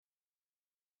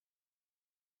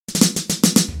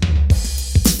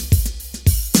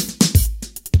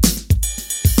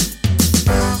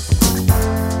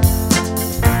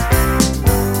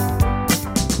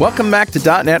Welcome back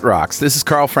to .NET Rocks. This is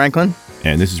Carl Franklin.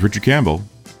 And this is Richard Campbell.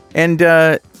 And,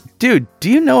 dude, do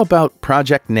you know about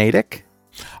Project Natick?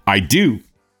 I do.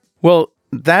 Well,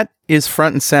 that is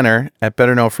front and center at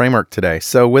Better Know Framework today.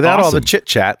 So without all the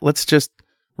chit-chat, let's just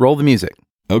roll the music.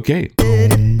 Okay. All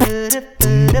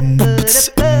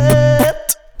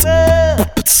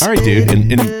right, dude.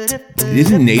 And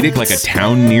isn't Natick like a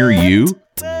town near you?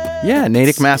 Yeah,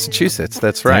 Natick, Massachusetts.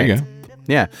 That's right. There you go.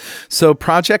 Yeah. So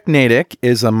Project Natick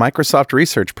is a Microsoft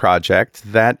research project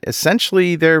that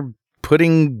essentially they're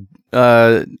putting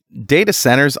data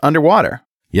centers underwater.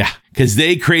 Yeah, because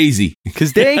they crazy.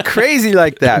 Because they crazy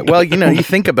like that. Well, you know, you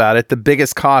think about it, the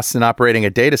biggest cost in operating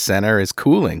a data center is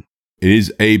cooling. It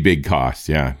is a big cost,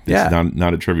 yeah. It's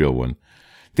not a trivial one.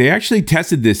 They actually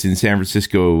tested this in San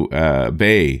Francisco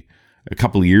Bay a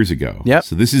couple of years ago. Yep.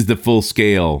 So this is the full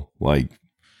scale, like,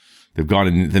 they've gone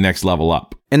in the next level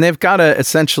up. And they've got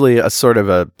essentially a sort of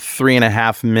a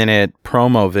 3.5-minute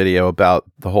promo video about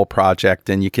the whole project.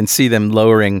 And you can see them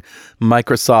lowering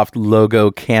Microsoft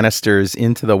logo canisters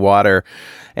into the water.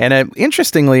 And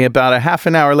interestingly, about a half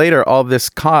an hour later, all this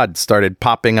cod started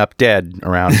popping up dead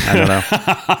around. I don't know.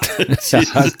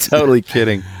 I'm totally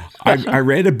kidding. I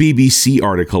read a BBC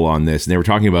article on this, and they were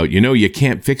talking about, you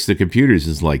can't fix the computers.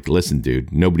 It's like, listen,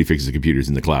 dude, nobody fixes the computers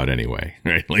in the cloud anyway,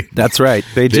 right? Like, that's right.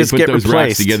 They just put get those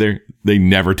replaced. racks together. They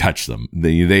never touch them.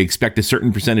 They expect a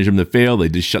certain percentage of them to fail. They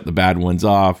just shut the bad ones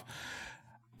off.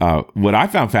 What I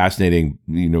found fascinating,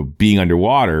 being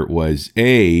underwater was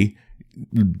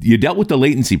you dealt with the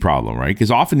latency problem, right? Because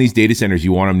often these data centers,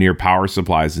 you want them near power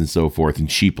supplies and so forth and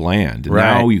cheap land. And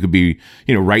now you could be,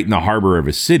 right in the harbor of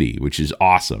a city, which is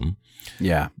awesome.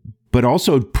 Yeah. But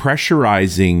also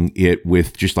pressurizing it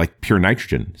with just like pure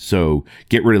nitrogen. So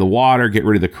get rid of the water, get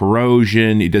rid of the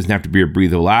corrosion. It doesn't have to be a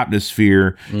breathable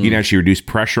atmosphere. You can actually reduce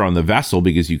pressure on the vessel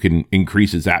because you can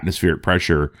increase its atmospheric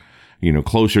pressure,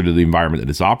 closer to the environment that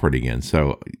it's operating in.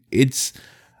 So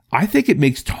I think it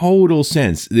makes total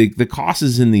sense. The cost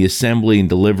is in the assembly and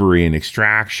delivery and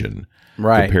extraction,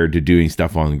 right, compared to doing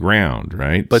stuff on the ground,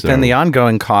 right? But then the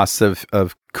ongoing costs of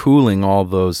cooling all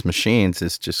those machines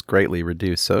is just greatly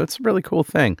reduced. So it's a really cool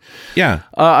thing. Yeah.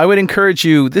 I would encourage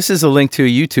you, this is a link to a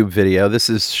YouTube video. This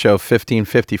is show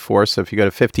 1554. So if you go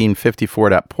to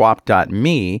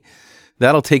 1554.pwop.me,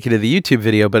 that'll take you to the YouTube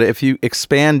video. But if you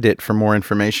expand it for more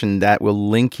information, that will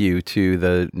link you to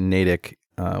the Natick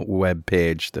web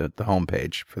page, the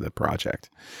homepage for the project.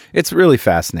 It's really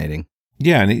fascinating.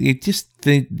 Yeah, and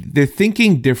they're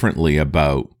thinking differently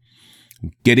about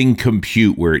getting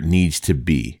compute where it needs to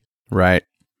be. Right.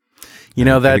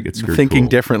 Thinking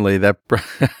differently, that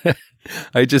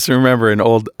I just remember an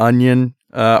old Onion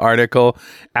article,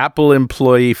 Apple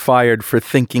employee fired for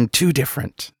thinking too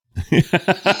different.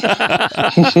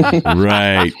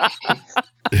 Right.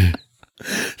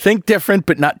 Think different,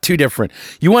 but not too different.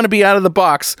 You want to be out of the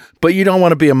box, but you don't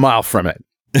want to be a mile from it.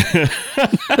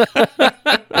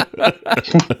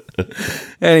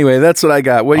 Anyway, that's what I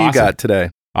got. What do you got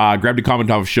today? Grabbed a comment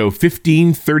off show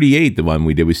 1538, the one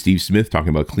we did with Steve Smith talking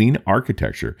about clean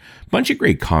architecture. Bunch of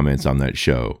great comments on that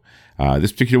show.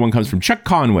 This particular one comes from Chuck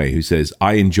Conway, who says,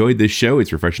 I enjoyed this show.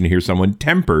 It's refreshing to hear someone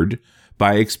tempered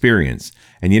by experience.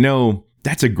 And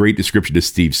that's a great description of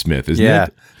Steve Smith, isn't it? Yeah,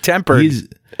 tempered. He's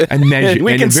a measured,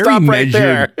 we can and a very stop right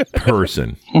measured there.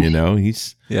 person.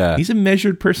 He's a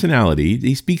measured personality.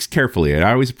 He speaks carefully, and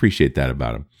I always appreciate that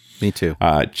about him. Me too.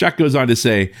 Chuck goes on to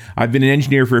say, I've been an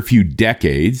engineer for a few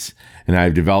decades, and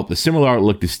I've developed a similar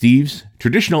outlook to Steve's.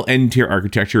 Traditional end-tier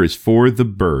architecture is for the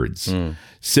birds.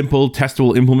 Simple,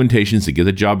 testable implementations that get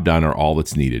the job done are all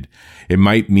that's needed. It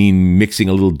might mean mixing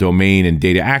a little domain and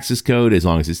data access code as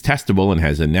long as it's testable and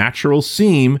has a natural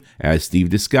seam, as Steve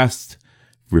discussed.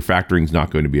 Refactoring is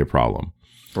not going to be a problem.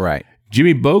 Right.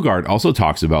 Jimmy Bogart also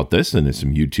talks about this, and there's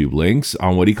some YouTube links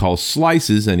on what he calls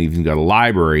slices, and even got a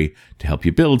library to help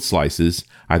you build slices.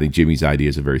 I think Jimmy's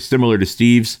ideas are very similar to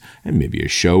Steve's, and maybe a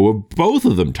show of both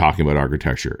of them talking about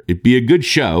architecture. It'd be a good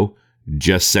show,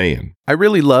 just saying. I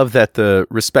really love that the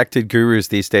respected gurus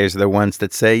these days are the ones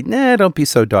that say, nah, don't be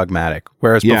so dogmatic.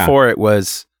 Whereas before it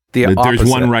was the opposite. There's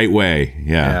one right way.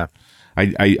 Yeah.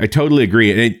 I totally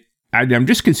agree. And I'm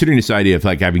just considering this idea of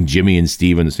like having Jimmy and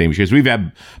Steve on the same show, because we've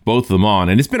had both of them on,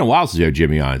 and it's been a while since we had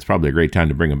Jimmy on. It's probably a great time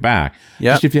to bring him back.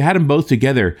 Yeah. Just if you had them both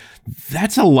together,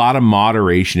 that's a lot of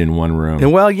moderation in one room.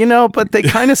 And well, but they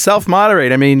kind of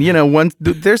self-moderate. I mean,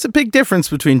 there's a big difference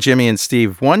between Jimmy and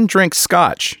Steve. One drinks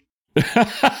scotch.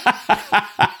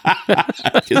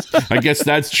 I guess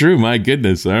that's true. My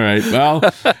goodness. All right. Well,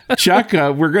 Chuck,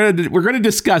 we're gonna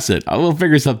discuss it. We'll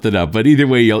figure something out. But either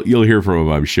way, you'll hear from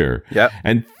him, I'm sure. Yep.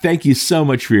 And thank you so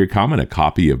much for your comment. A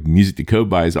copy of Music to Code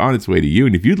By is on its way to you.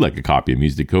 And if you'd like a copy of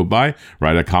Music to Code By,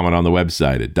 write a comment on the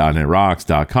website at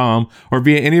 .netrocks.com or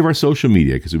via any of our social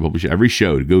media, because we publish every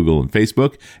show to Google and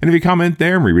Facebook. And if you comment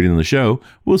there and we read it on the show,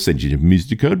 we'll send you to Music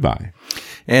to Code By.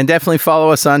 And definitely follow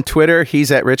us on Twitter.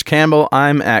 He's at Rich Campbell.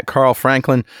 I'm at Carl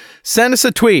Franklin. Send us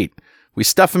a tweet. We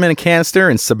stuff them in a canister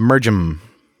and submerge them.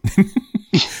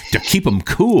 To keep them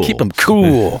cool. Keep them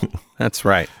cool. That's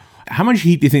right. How much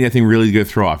heat do you think that thing really is going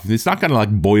to throw off? It's not going to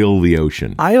like boil the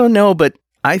ocean. I don't know, but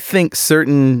I think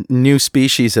certain new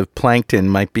species of plankton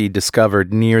might be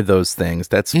discovered near those things.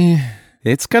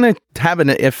 It's going to have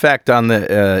an effect on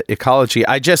the ecology.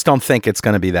 I just don't think it's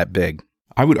going to be that big.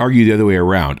 I would argue the other way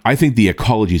around. I think the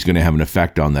ecology is going to have an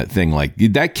effect on that thing. Like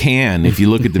that can, if you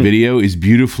look at the video, is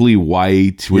beautifully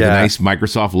white with a nice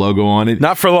Microsoft logo on it.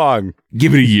 Not for long.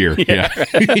 Give it a year. Yeah.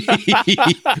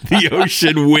 The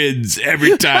ocean wins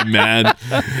every time, man.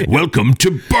 Welcome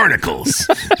to barnacles.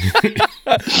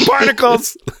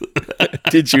 Barnacles.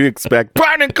 Did you expect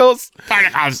barnacles?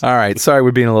 Barnacles. All right. Sorry,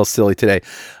 we're being a little silly today.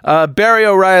 Barry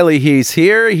O'Reilly, he's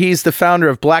here. He's the founder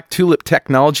of Black Tulip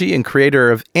Technology and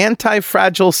creator of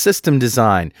Anti-fragile system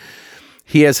design.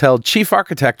 He has held chief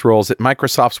architect roles at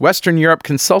Microsoft's Western Europe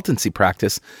consultancy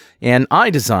practice and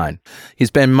iDesign.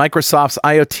 He's been Microsoft's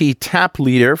IoT TAP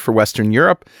leader for Western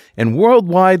Europe and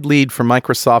worldwide lead for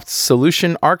Microsoft's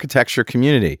solution architecture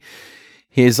community.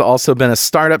 He has also been a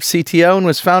startup CTO and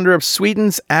was founder of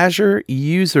Sweden's Azure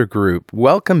User Group.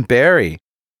 Welcome, Barry.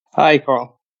 Hi,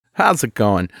 Carl. How's it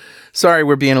going? Sorry,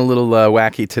 we're being a little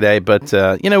wacky today, but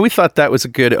we thought that was a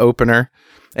good opener.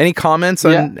 Any comments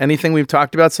on anything we've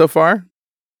talked about so far?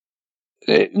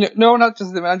 No, not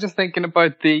just them. I'm just thinking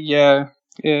about the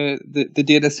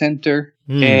data center.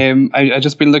 I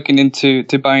just been looking into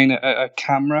buying a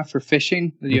camera for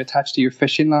fishing that you attach to your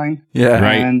fishing line. Yeah,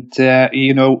 right. And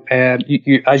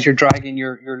you, as you're dragging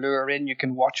your lure in, you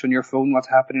can watch on your phone what's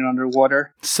happening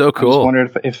underwater. So cool. I just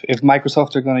wondered if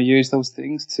Microsoft are going to use those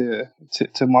things to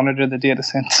monitor the data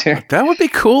center. That would be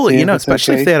cool.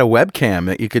 Especially okay. if they had a webcam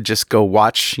that you could just go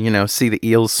watch. See the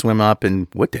eels swim up and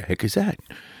what the heck is that?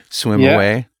 Swim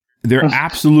away. There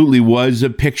absolutely was a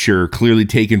picture clearly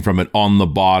taken from it on the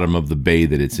bottom of the bay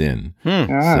that it's in.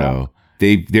 So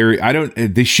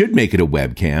they should make it a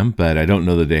webcam, but I don't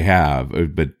know that they have.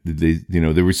 But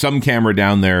there was some camera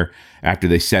down there after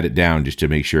they set it down just to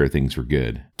make sure things were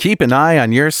good. Keep an eye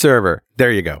on your server.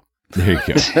 There you go. There you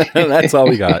go. That's all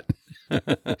we got.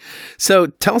 So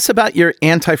tell us about your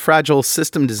anti-fragile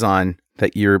system design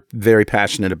that you're very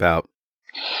passionate about.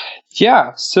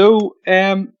 Yeah. So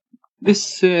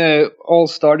this all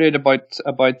started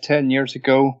about 10 years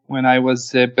ago when I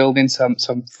was building some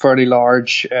fairly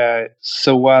large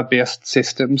SOA-based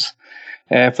systems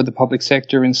for the public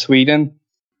sector in Sweden.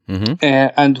 Mm-hmm.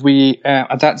 And we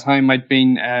at that time I'd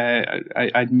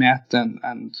met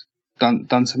and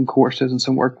done some courses and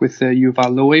some work with Yuval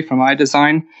Lowy from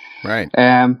iDesign. Right.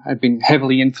 I'd been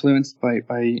heavily influenced by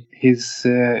his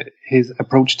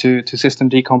approach to system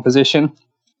decomposition.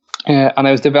 And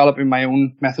I was developing my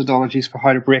own methodologies for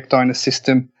how to break down a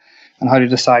system and how to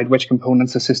decide which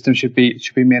components a system should be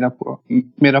made up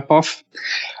of.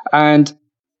 And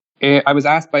I was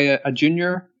asked by a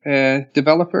junior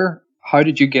developer, how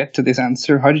did you get to this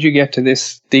answer? How did you get to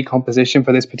this decomposition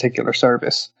for this particular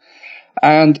service?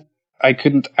 And I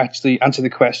couldn't actually answer the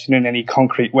question in any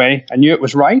concrete way. I knew it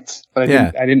was right, but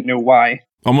I didn't know why.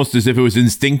 Almost as if it was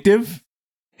instinctive?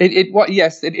 It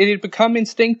had become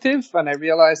instinctive, and I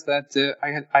realized that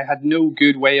I had no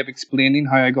good way of explaining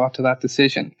how I got to that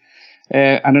decision.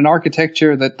 And an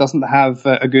architecture that doesn't have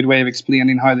a good way of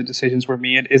explaining how the decisions were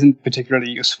made isn't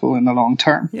particularly useful in the long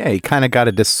term. Yeah, you kind of got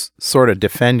to sort of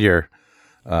defend your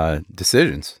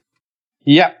decisions.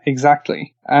 Yeah,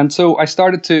 exactly. And so I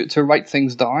started to write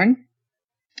things down,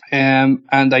 and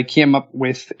I came up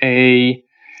with a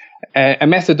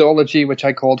methodology which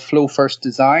I called flow first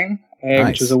design. Nice.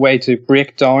 Which is a way to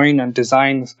break down and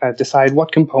decide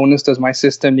what components does my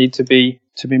system need to be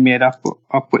made up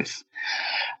with.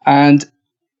 And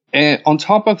on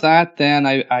top of that, then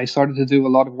I started to do a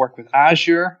lot of work with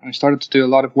Azure. I started to do a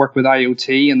lot of work with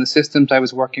IoT, and the systems I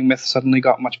was working with suddenly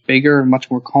got much bigger, much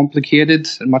more complicated,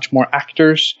 and much more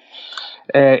actors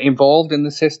involved in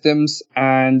the systems.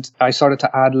 And I started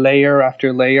to add layer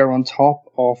after layer on top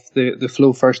of the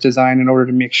flow first design in order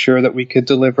to make sure that we could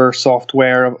deliver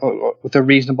software with a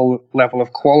reasonable level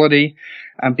of quality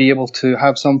and be able to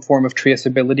have some form of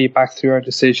traceability back through our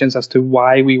decisions as to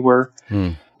why we were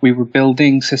we were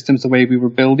building systems the way we were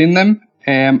building them.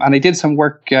 And I did some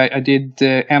work. I did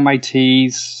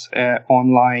MIT's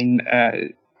online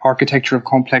Architecture of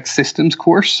Complex Systems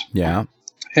course. Yeah.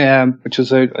 Which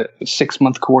was a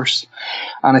 6-month course.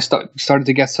 And I started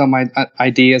to get some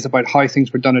ideas about how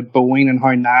things were done at Boeing and how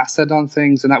NASA done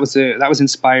things. And that was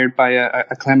inspired by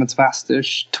a Clemens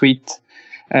Vastish tweet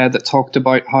that talked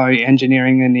about how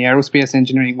engineering in the aerospace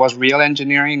engineering was real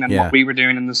engineering, and what we were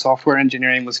doing in the software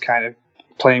engineering was kind of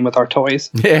playing with our toys.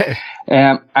 Yeah.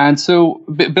 And so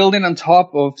building on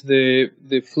top of the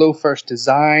flow first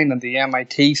design and the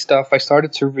MIT stuff, I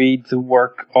started to read the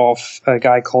work of a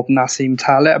guy called Nassim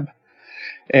Taleb,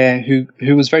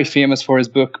 who was very famous for his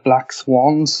book Black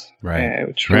Swans,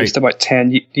 which released about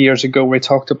 10 years ago, where he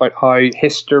talked about how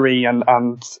history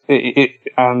and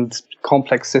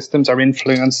complex systems are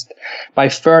influenced by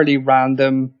fairly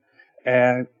random,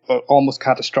 almost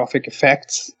catastrophic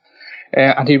effects.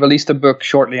 And he released a book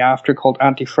shortly after called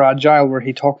Anti-Fragile, where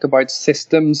he talked about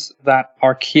systems that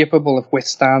are capable of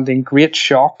withstanding great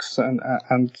shocks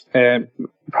and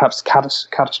perhaps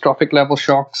catastrophic level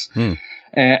shocks, and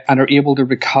are able to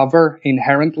recover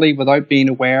inherently without being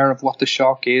aware of what the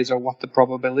shock is or what the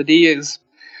probability is.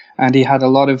 And he had a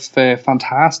lot of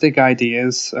fantastic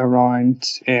ideas around,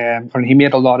 and he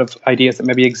made a lot of ideas that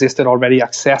maybe existed already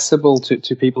accessible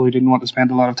to people who didn't want to spend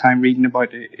a lot of time reading about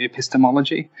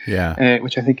epistemology,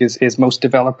 which I think is most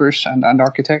developers and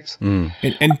architects. And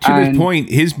to this point,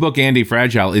 his book,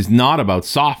 Anti-Fragile, is not about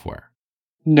software.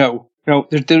 No.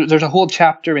 There's a whole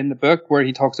chapter in the book where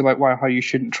he talks about how you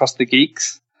shouldn't trust the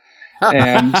geeks.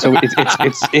 So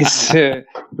it's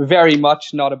very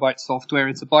much not about software.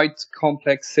 It's about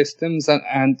complex systems,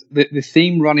 and the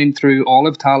theme running through all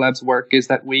of Taleb's work is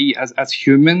that we as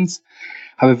humans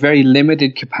have a very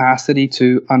limited capacity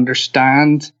to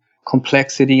understand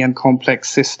complexity and complex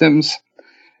systems.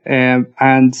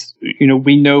 And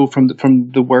we know from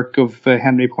the work of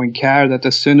Henry Poincaré that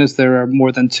as soon as there are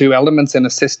more than two elements in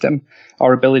a system,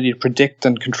 our ability to predict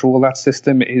and control that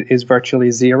system is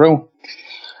virtually zero.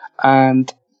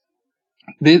 And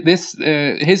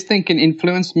his thinking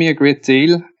influenced me a great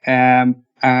deal. And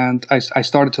I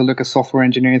started to look at software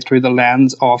engineering through the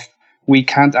lens of we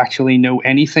can't actually know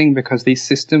anything because these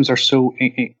systems are so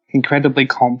incredibly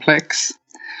complex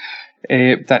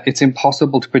that it's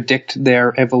impossible to predict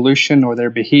their evolution or their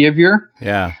behavior.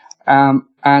 Yeah.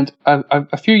 And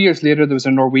a few years later, there was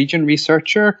a Norwegian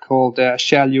researcher called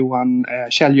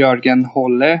Kjell-Jørgen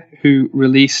Holle, who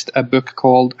released a book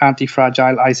called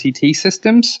Anti-fragile ICT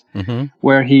Systems,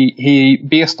 where he,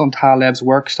 based on Taleb's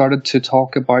work, started to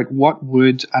talk about what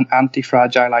would an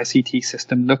anti-fragile ICT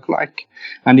system look like.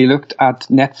 And he looked at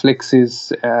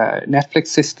Netflix's Netflix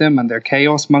system and their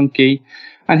Chaos Monkey,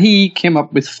 and he came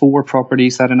up with 4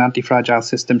 properties that an anti-fragile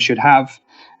system should have.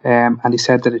 And he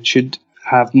said that it should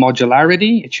have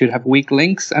modularity, it should have weak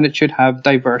links, and it should have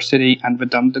diversity and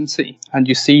redundancy. And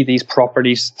you see these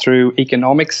properties through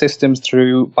economic systems,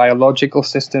 through biological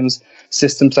systems,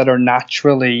 systems that are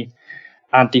naturally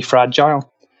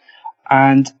anti-fragile.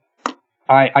 And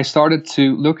I started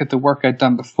to look at the work I'd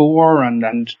done before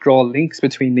and draw links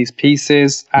between these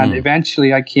pieces. And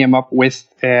eventually I came up with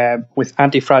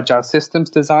anti-fragile systems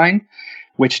design,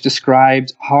 which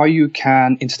described how you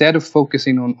can, instead of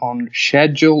focusing on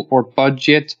schedule or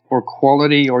budget or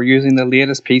quality or using the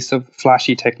latest piece of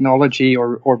flashy technology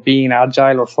or being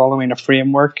agile or following a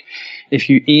framework, if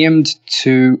you aimed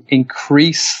to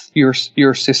increase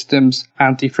your system's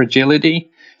anti-fragility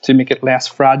to make it less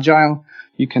fragile,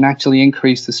 you can actually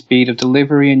increase the speed of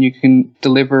delivery, and you can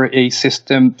deliver a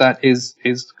system that is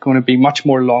going to be much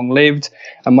more long-lived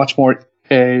and much more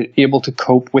able to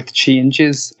cope with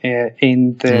changes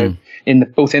in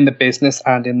both in the business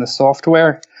and in the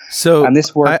software. So, and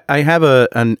this work, I have a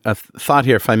thought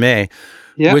here, if I may,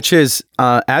 which is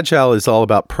agile is all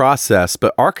about process,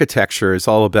 but architecture is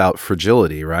all about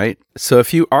fragility, right? So,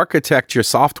 if you architect your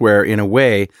software in a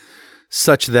way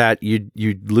such that you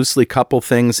loosely couple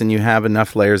things and you have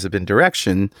enough layers of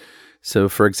indirection, so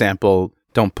for example,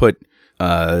 don't put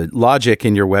logic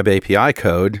in your web API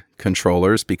code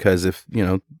controllers, because if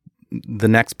the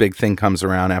next big thing comes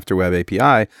around after web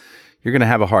API, you're going to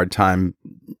have a hard time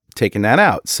taking that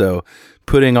out. So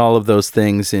putting all of those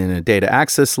things in a data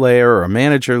access layer or a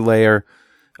manager layer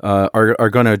are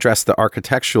going to address the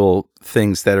architectural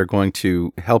things that are going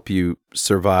to help you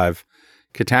survive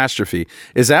catastrophe.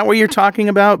 Is that what you're talking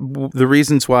about? The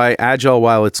reasons why Agile,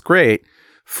 while it's great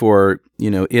for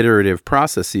iterative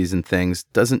processes and things,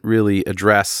 doesn't really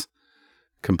address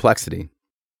complexity.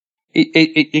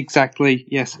 Exactly,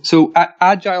 yes. So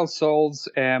Agile solves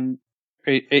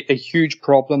a huge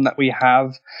problem that we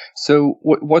have. So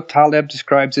what Taleb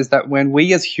describes is that when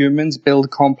we as humans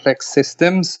build complex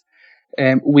systems,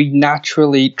 we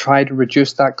naturally try to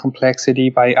reduce that complexity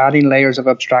by adding layers of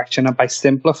abstraction and by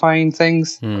simplifying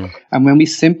things. And when we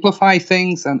simplify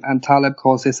things, and Taleb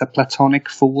calls this a platonic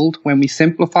fold, when we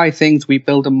simplify things, we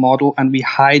build a model and we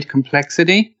hide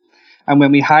complexity. And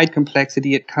when we hide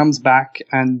complexity, it comes back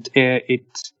and it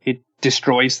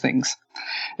destroys things.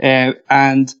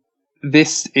 And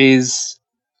this is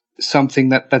something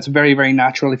that's very, very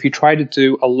natural. If you try to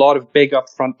do a lot of big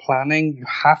upfront planning, you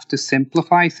have to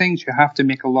simplify things. You have to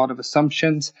make a lot of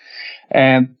assumptions.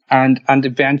 And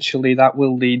eventually that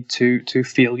will lead to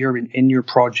failure in your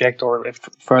project or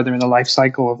further in the life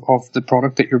cycle of the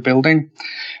product that you're building.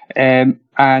 And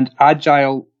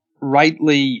Agile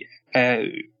rightly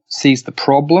sees the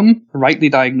problem, rightly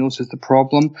diagnoses the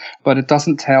problem, but it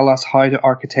doesn't tell us how to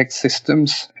architect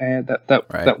systems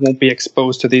that won't be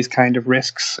exposed to these kind of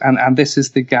risks. And this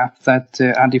is the gap that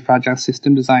anti-fragile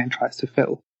system design tries to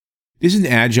fill. Doesn't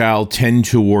Agile tend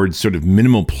towards sort of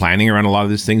minimal planning around a lot of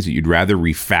these things, that you'd rather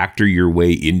refactor your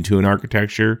way into an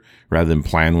architecture rather than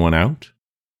plan one out?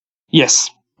 Yes,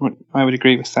 I would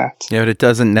agree with that. Yeah, but it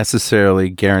doesn't necessarily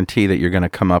guarantee that you're going to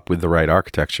come up with the right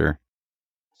architecture.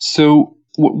 So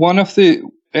one of the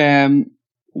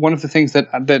things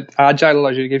that Agile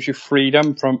allows you, gives you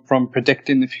freedom from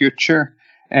predicting the future.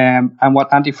 And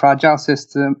what anti-fragile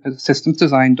systems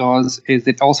design does is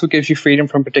it also gives you freedom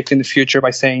from predicting the future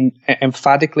by saying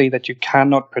emphatically that you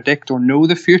cannot predict or know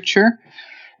the future.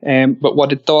 But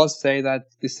what it does say that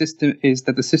the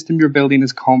system you're building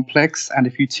is complex. And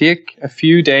if you take a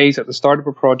few days at the start of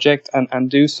a project and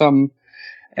do some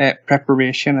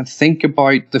preparation and think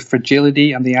about the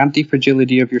fragility and the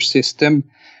anti-fragility of your system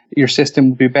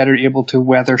will be better able to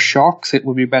weather shocks. It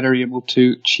will be better able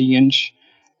to change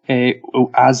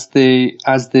as the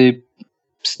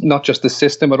not just the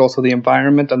system, but also the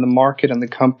environment and the market and the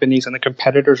companies and the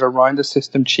competitors around the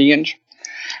system change.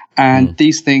 And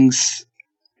these things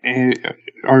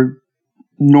are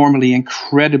normally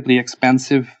incredibly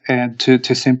expensive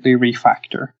to simply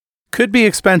refactor. Could be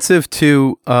expensive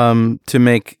to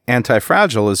make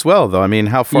anti-fragile as well, though. I mean,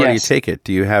 how far do you take it?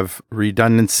 Do you have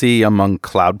redundancy among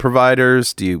cloud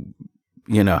providers? Do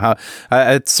how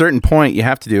at a certain point you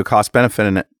have to do a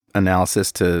cost-benefit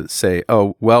analysis to say,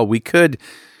 oh, well, we could,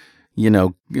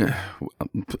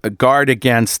 guard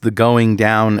against the going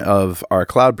down of our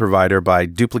cloud provider by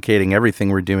duplicating everything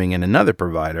we're doing in another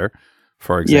provider,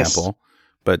 for example. Yes.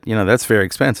 But that's very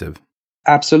expensive.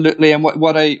 Absolutely, and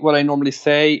what I normally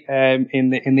say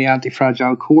in the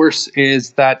anti-fragile course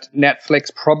is that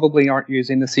Netflix probably aren't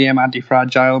using the same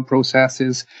anti-fragile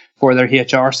processes for their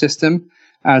HR system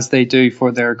as they do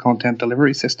for their content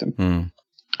delivery system.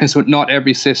 And so not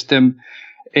every system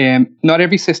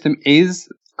is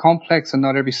complex, and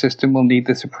not every system will need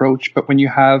this approach. But when you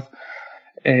have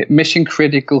mission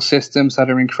critical systems that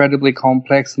are incredibly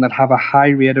complex and that have a high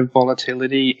rate of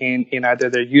volatility in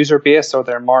either their user base or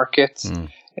their markets,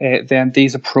 then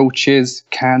these approaches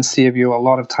can save you a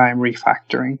lot of time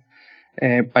refactoring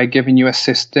by giving you a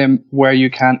system where you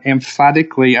can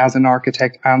emphatically, as an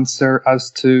architect, answer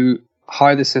as to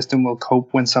how the system will cope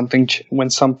when something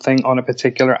on a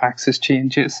particular axis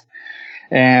changes.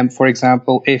 For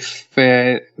example, if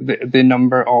the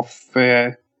number of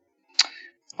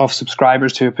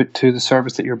subscribers to the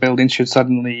service that you're building should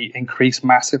suddenly increase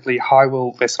massively, how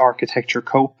will this architecture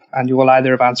cope? And you will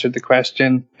either have answered the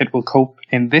question, it will cope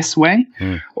in this way,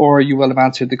 or you will have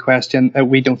answered the question,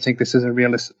 we don't think this is a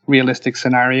realistic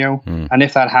scenario. And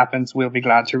if that happens, we'll be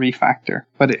glad to refactor.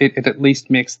 But it at least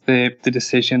makes the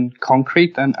decision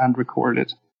concrete and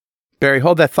recorded. Barry,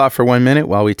 hold that thought for 1 minute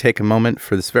while we take a moment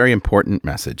for this very important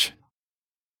message.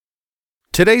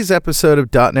 Today's episode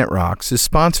of .NET Rocks is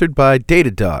sponsored by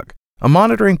Datadog, a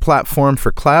monitoring platform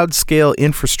for cloud-scale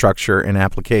infrastructure and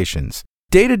applications.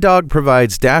 Datadog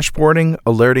provides dashboarding,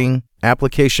 alerting,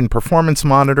 application performance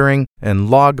monitoring, and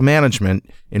log management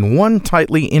in one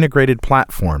tightly integrated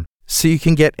platform, so you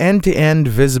can get end-to-end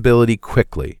visibility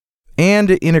quickly.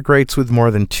 And it integrates with more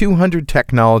than 200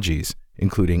 technologies,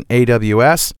 including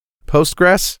AWS,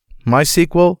 Postgres,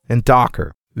 MySQL, and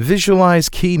Docker. Visualize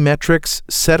key metrics,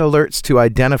 set alerts to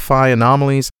identify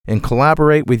anomalies, and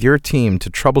collaborate with your team to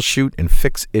troubleshoot and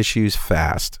fix issues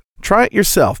fast. Try it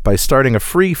yourself by starting a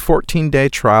free 14-day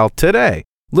trial today.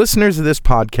 Listeners of this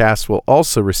podcast will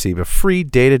also receive a free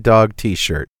Datadog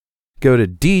t-shirt. Go to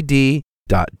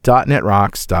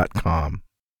dd.netrocks.com.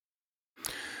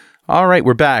 All right,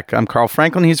 we're back. I'm Carl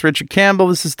Franklin. He's Richard Campbell.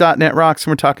 This is .NET Rocks,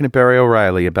 and we're talking to Barry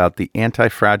O'Reilly about the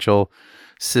anti-fragile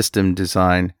system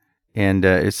design. And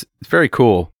it's very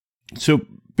cool. So,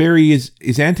 Barry,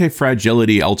 is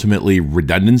anti-fragility ultimately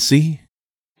redundancy?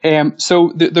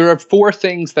 So there are four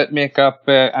things that make up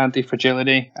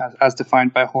anti-fragility as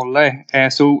defined by Holle.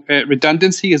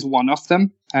 Redundancy is one of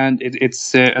them, and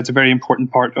it's a very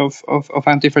important part of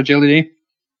anti-fragility.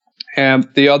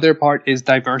 The other part is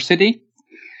diversity,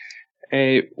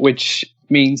 which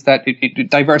means that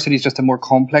diversity is just a more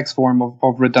complex form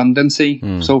of redundancy.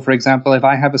 So, for example, if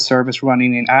I have a service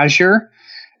running in Azure,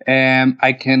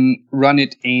 I can run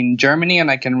it in Germany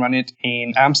and I can run it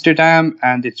in Amsterdam,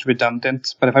 and it's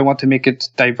redundant. But if I want to make it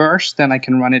diverse, then I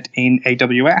can run it in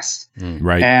AWS.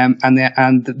 Right. And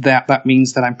that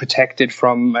means that I'm protected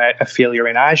from a failure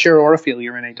in Azure or a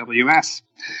failure in AWS.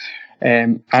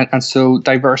 And so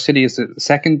diversity is the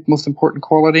second most important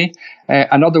quality.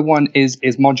 Another one is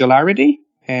modularity,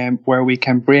 where we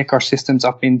can break our systems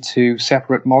up into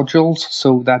separate modules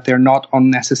so that they're not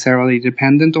unnecessarily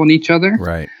dependent on each other.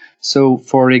 Right. So,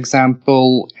 for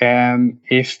example,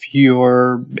 if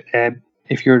your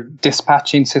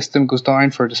dispatching system goes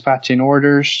down for dispatching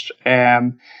orders,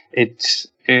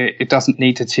 it doesn't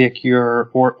need to take your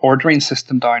ordering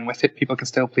system down with it. People can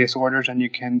still place orders, and you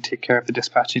can take care of the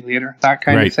dispatching later. That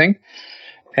kind of thing.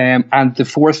 And the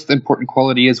fourth important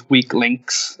quality is weak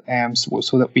links,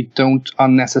 so that we don't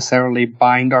unnecessarily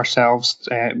bind our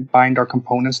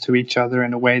components to each other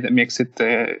in a way that makes it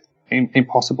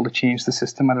impossible to change the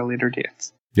system at a later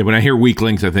date. Yeah, when I hear weak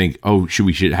links, I think,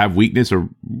 we should have weakness, or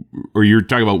you're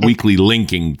talking about weakly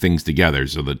linking things together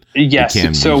so that yes. They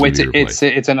can so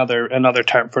it's another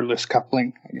term for loose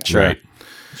coupling, I guess. Sure. Right.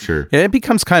 Sure. Yeah, it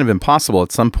becomes kind of impossible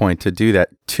at some point to do that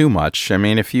too much. I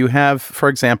mean, if you have, for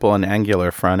example, an Angular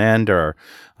front end or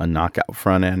a Knockout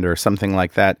front end or something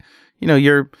like that,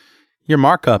 your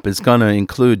markup is going to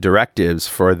include directives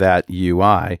for that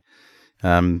UI.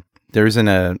 There isn't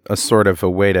a sort of a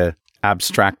way to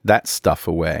abstract that stuff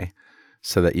away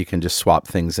so that you can just swap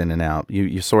things in and out.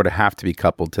 You sort of have to be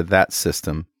coupled to that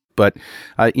system. But,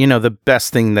 the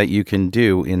best thing that you can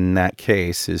do in that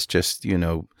case is just,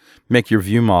 make your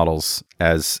view models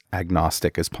as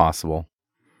agnostic as possible.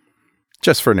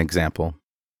 Just for an example.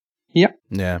 Yep.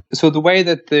 Yeah. So the way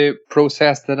that the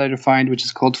process that I defined, which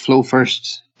is called flow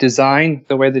first design,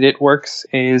 the way that it works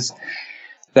is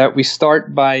that we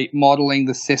start by modeling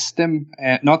the system,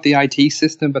 not the IT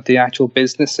system, but the actual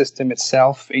business system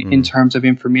itself in terms of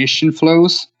information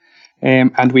flows.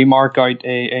 And we mark out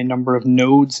a number of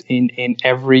nodes in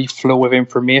every flow of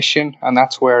information. And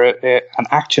that's where an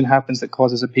action happens that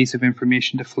causes a piece of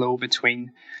information to flow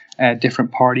between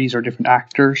different parties or different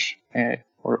actors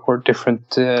or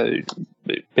different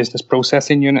business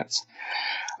processing units.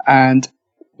 And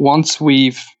once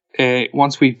we've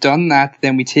done that,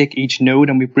 then we take each node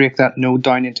and we break that node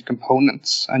down into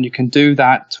components. And you can do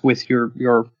that with your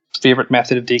favorite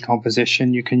method of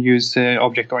decomposition. You can use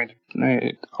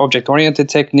object-oriented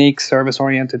techniques,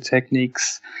 service-oriented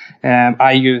techniques.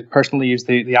 I personally use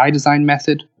the iDesign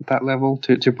method at that level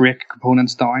to break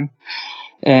components down.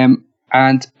 And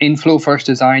in flow first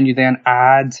design, you then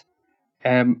add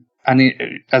a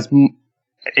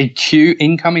queue,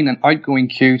 incoming and outgoing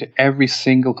queue to every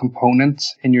single component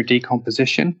in your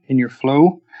decomposition, in your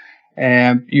flow.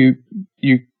 You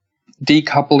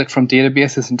decouple it from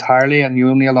databases entirely, and you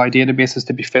only allow databases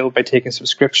to be filled by taking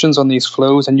subscriptions on these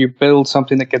flows, and you build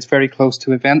something that gets very close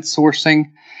to event sourcing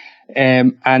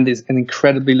and is an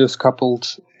incredibly loose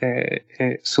coupled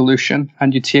solution.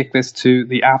 And you take this to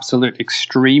the absolute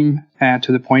extreme,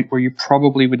 to the point where you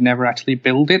probably would never actually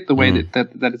build it the way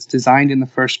that it's designed in the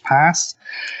first pass.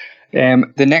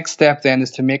 The next step then is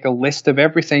to make a list of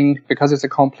everything, because it's a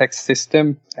complex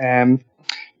system.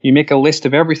 You make a list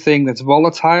of everything that's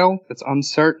volatile, that's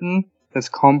uncertain, that's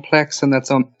complex, and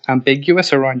that's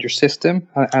ambiguous around your system.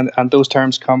 And those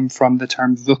terms come from the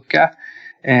term VUCA,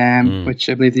 which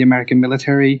I believe the American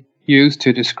military use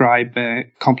to describe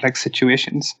complex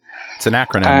situations. It's an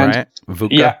acronym, right?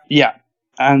 VUCA? Yeah.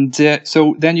 And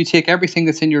so then you take everything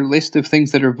that's in your list of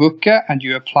things that are VUCA and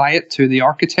you apply it to the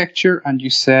architecture, and you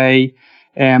say,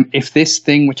 if this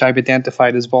thing which I've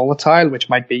identified as volatile, which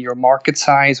might be your market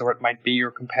size or it might be your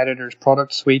competitor's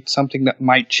product suite, something that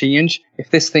might change, if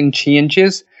this thing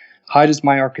changes, how does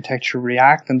my architecture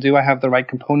react, and do I have the right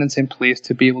components in place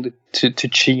to be able to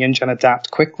change and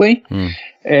adapt quickly?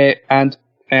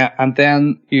 And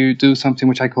then you do something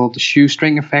which I call the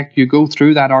shoestring effect. You go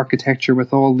through that architecture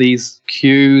with all these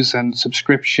queues and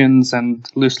subscriptions and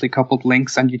loosely coupled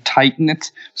links, and you tighten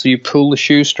it. So you pull the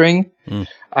shoestring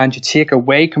and you take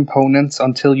away components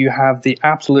until you have the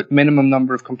absolute minimum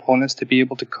number of components to be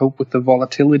able to cope with the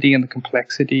volatility and the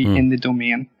complexity in the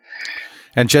domain.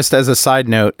 And just as a side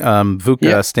note, VUCA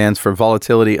Yeah. stands for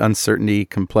volatility, uncertainty,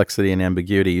 complexity, and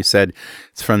ambiguity. You said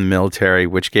it's from the military,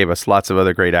 which gave us lots of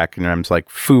other great acronyms like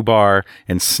FUBAR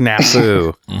and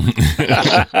SNAFU.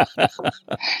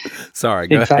 Sorry,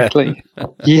 go Exactly.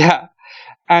 Yeah.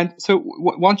 And so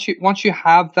once you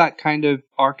have that kind of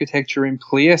architecture in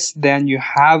place, then you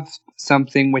have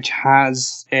something which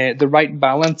has the right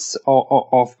balance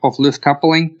of loose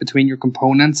coupling between your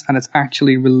components, and it's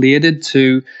actually related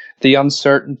to the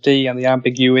uncertainty and the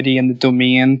ambiguity in the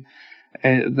domain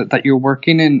that you're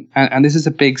working in. And this is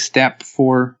a big step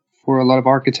for a lot of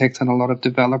architects and a lot of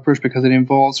developers, because it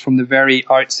involves from the very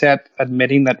outset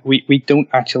admitting that we don't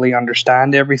actually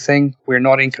understand everything. We're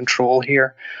not in control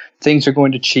here. Things are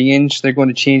going to change. They're going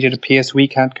to change at a pace we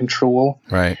can't control.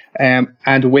 Right.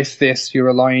 And with this, you're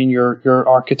allowing your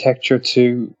architecture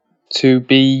to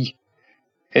be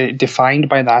defined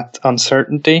by that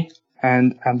uncertainty,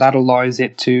 and that allows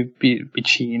it to be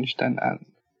changed and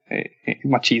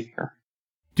much easier.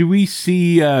 Do we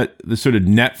see the sort of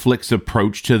Netflix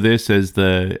approach to this as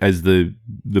the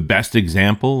best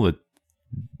example? That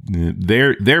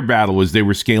their battle was they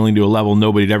were scaling to a level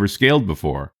nobody had ever scaled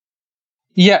before.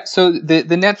 Yeah, so the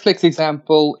Netflix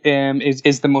example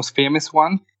is the most famous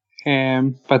one,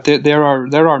 but there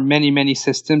are many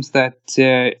systems that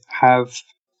have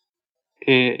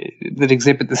that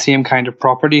exhibit the same kind of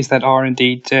properties that are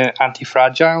indeed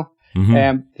anti-fragile.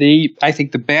 Mm-hmm. I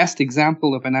think the best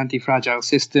example of an anti-fragile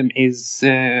system is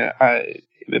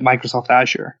Microsoft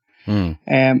Azure.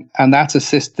 And that's a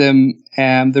system.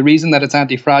 The reason that it's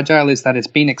anti-fragile is that it's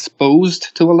been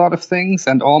exposed to a lot of things,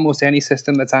 and almost any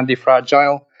system that's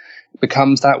anti-fragile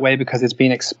becomes that way because it's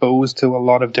been exposed to a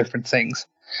lot of different things.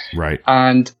 Right.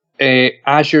 And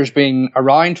Azure's been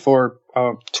around for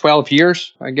 12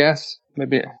 years, I guess,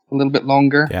 maybe a little bit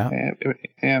longer. Yeah.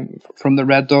 From the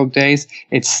Red Dog days.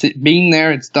 It's been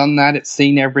there, it's done that, it's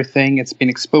seen everything, it's been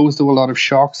exposed to a lot of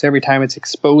shocks. Every time it's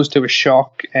exposed to a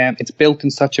shock, it's built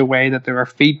in such a way that there are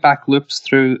feedback loops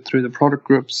through the product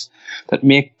groups that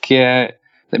make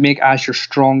Azure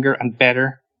stronger and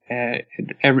better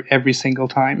every single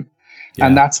time. Yeah.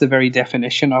 And that's the very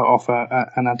definition of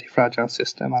an anti-fragile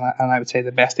system, and I would say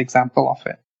the best example of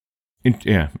it.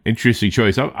 Interesting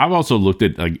choice. I've also looked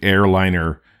at like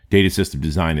airliner data system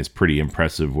design is pretty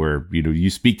impressive, where you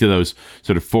speak to those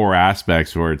sort of four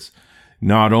aspects where it's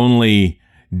not only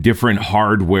different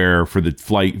hardware for the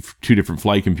two different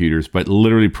flight computers, but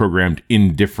literally programmed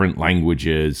in different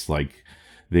languages. Like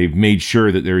they've made sure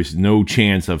that there is no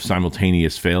chance of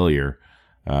simultaneous failure.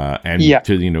 And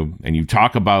you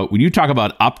talk about, when you talk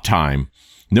about uptime,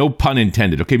 no pun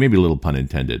intended. Okay, maybe a little pun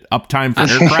intended. Uptime for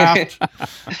aircraft.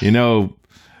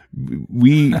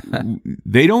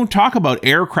 They don't talk about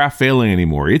aircraft failing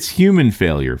anymore. It's human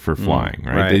failure for flying,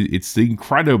 right? It's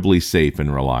incredibly safe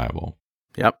and reliable.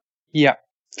 Yep. Yeah.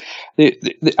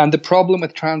 And the problem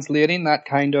with translating that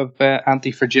kind of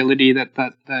anti-fragility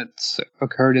that's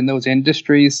occurred in those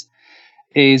industries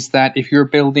is that if you're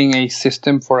building a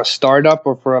system for a startup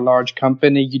or for a large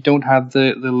company, you don't have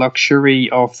the luxury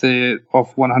of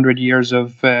 100 years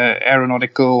of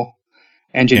aeronautical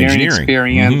engineering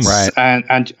experience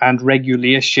and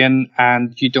regulation,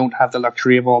 and you don't have the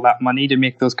luxury of all that money to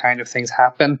make those kind of things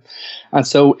happen. And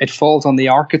so it falls on the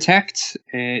architect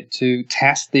to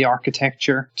test the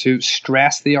architecture, to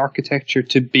stress the architecture,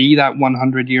 to be that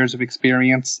 100 years of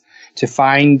experience, to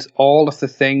find all of the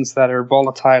things that are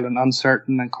volatile and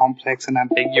uncertain and complex and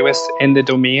ambiguous in the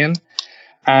domain,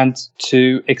 and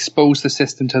to expose the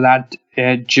system to that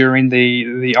during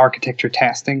the architecture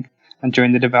testing and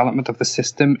during the development of the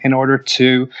system, in order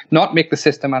to not make the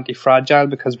system anti-fragile,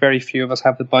 because very few of us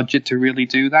have the budget to really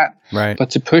do that, but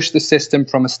to push the system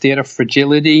from a state of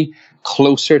fragility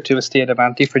closer to a state of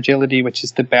anti-fragility, which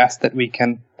is the best that we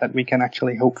can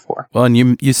actually hope for. Well, and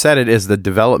you said it is the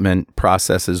development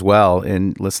process as well,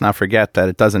 and let's not forget that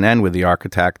it doesn't end with the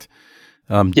architect.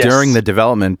 Yes. During the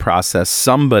development process,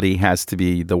 somebody has to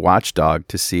be the watchdog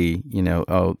to see,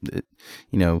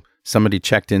 somebody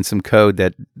checked in some code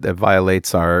that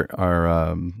violates our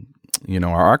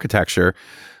architecture.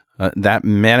 That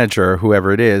manager,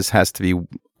 whoever it is, has to be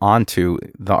onto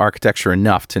the architecture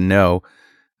enough to know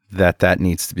that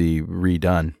needs to be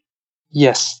redone.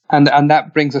 Yes, and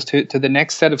that brings us to the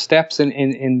next set of steps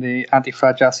in the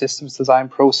anti-fragile systems design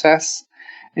process.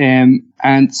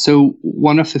 And so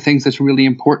one of the things that's really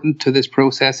important to this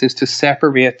process is to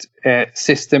separate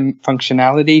system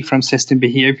functionality from system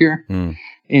behavior.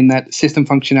 In that system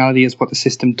functionality is what the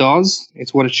system does.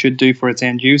 It's what it should do for its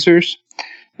end users.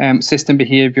 System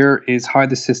behavior is how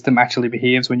the system actually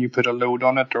behaves when you put a load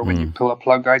on it, or when you pull a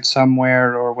plug out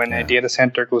somewhere, or when a data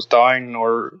center goes down,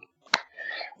 or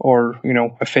or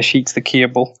a fish eats the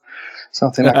cable,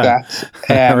 something like that.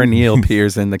 Or an eel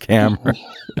appears in the camera.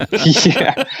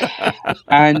 Yeah.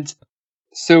 And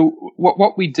so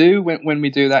what we do when we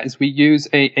do that is we use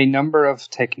a number of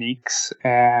techniques.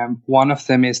 One of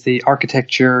them is the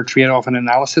architecture trade-off and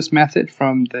analysis method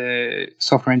from the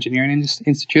Software Engineering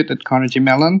Institute at Carnegie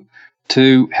Mellon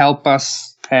to help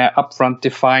us upfront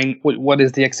define what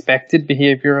is the expected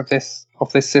behavior of this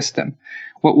system.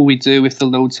 What will we do if the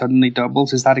load suddenly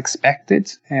doubles? Is that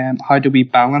expected? How do we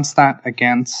balance that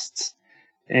against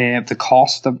the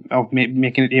cost of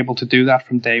making it able to do that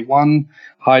from day one?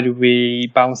 How do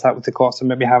we balance that with the cost of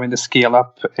maybe having to scale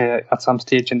up at some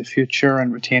stage in the future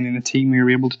and retaining a team who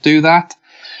are able to do that?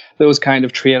 Those kind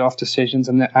of trade-off decisions,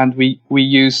 and we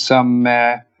use some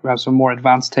more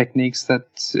advanced techniques that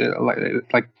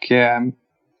like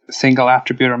single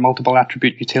attribute or multiple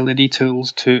attribute utility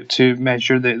tools to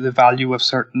measure the value of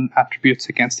certain attributes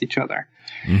against each other.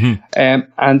 Mm-hmm.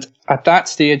 And at that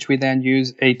stage, we then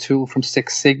use a tool from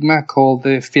Six Sigma called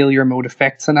the failure mode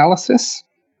effects analysis,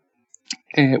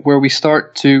 where we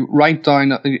start to write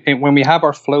down, when we have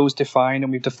our flows defined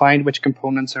and we've defined which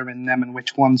components are in them and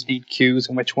which ones need queues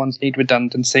and which ones need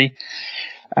redundancy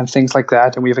and things like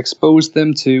that, and we've exposed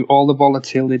them to all the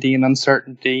volatility and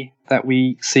uncertainty that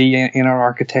we see in our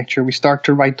architecture, we start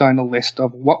to write down a list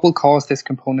of what will cause this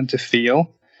component to fail,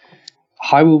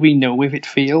 how will we know if it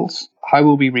fails, how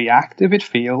will we react if it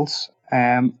fails,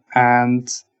 and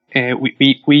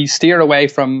we steer away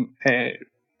from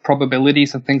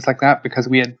probabilities and things like that, because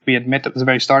we admit at the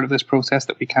very start of this process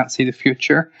that we can't see the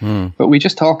future. But we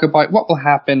just talk about what will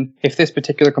happen if this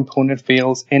particular component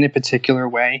fails in a particular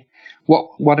way.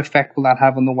 What effect will that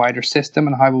have on the wider system,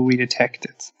 and how will we detect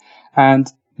it? And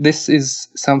this is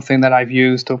something that I've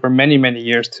used over many, many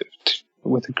years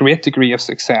with a great degree of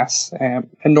success. And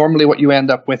normally what you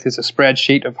end up with is a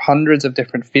spreadsheet of hundreds of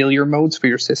different failure modes for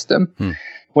your system.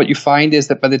 What you find is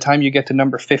that by the time you get to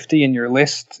number 50 in your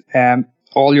list,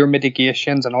 all your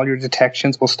mitigations and all your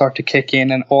detections will start to kick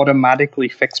in and automatically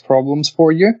fix problems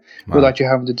for you without you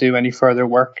having to do any further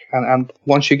work. And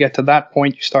once you get to that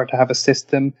point, you start to have a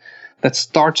system that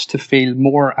starts to feel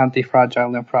more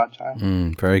anti-fragile than fragile.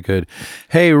 Very good.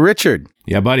 Hey, Richard.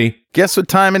 Yeah, buddy. Guess what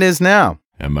time it is now?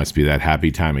 It must be that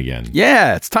happy time again.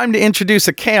 Yeah, it's time to introduce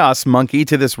a chaos monkey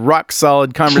to this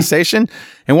rock-solid conversation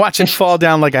and watch it fall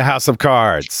down like a house of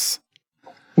cards.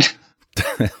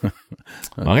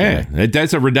 Okay,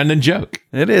 that's a redundant joke.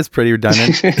 It is pretty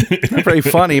redundant. It's not very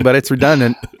funny, but it's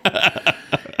redundant.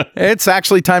 It's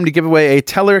actually time to give away a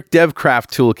Telerik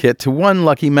DevCraft toolkit to one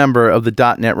lucky member of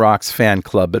the .NET Rocks fan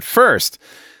club. But first,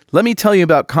 let me tell you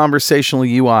about Conversational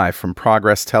UI from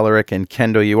Progress Telerik and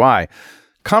Kendo UI.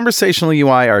 Conversational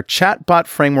UI are chatbot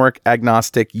framework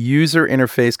agnostic user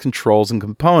interface controls and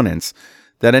components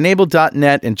that enable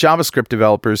 .NET and JavaScript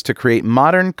developers to create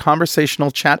modern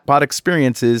conversational chatbot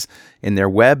experiences in their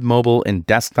web, mobile, and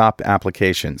desktop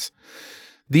applications.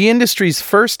 The industry's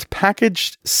first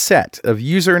packaged set of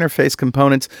user interface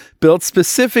components built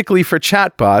specifically for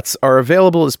chatbots are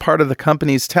available as part of the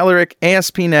company's Telerik,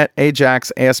 ASP.NET Ajax,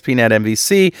 ASP.NET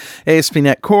MVC,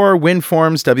 ASP.NET Core,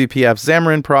 WinForms, WPF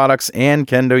Xamarin products, and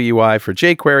Kendo UI for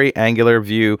jQuery, Angular,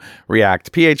 Vue,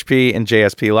 React, PHP, and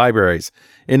JSP libraries.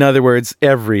 In other words,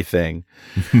 everything.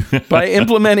 By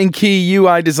implementing key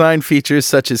UI design features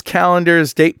such as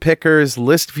calendars, date pickers,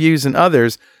 list views, and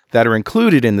others that are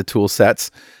included in the tool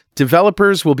sets,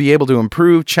 developers will be able to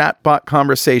improve chatbot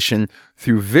conversation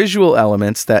through visual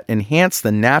elements that enhance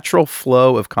the natural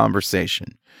flow of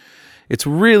conversation. It's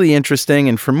really interesting,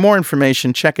 and for more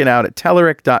information, check it out at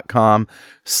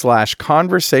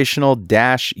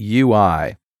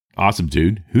telerik.com/conversational-UI. Awesome,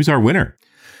 dude. Who's our winner?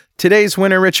 Today's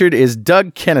winner, Richard, is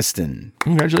Doug Keniston.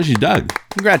 Congratulations, Doug.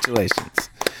 Congratulations.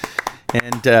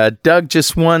 And Doug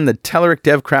just won the Telerik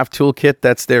DevCraft Toolkit.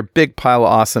 That's their big pile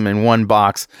of awesome in one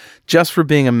box, just for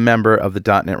being a member of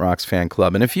the .NET Rocks fan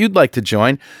club. And if you'd like to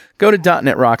join, go to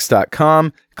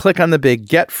 .NETRocks.com, click on the big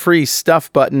Get Free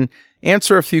Stuff button,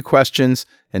 answer a few questions,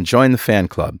 and join the fan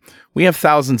club. We have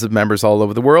thousands of members all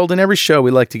over the world, and every show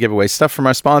we like to give away stuff from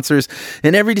our sponsors.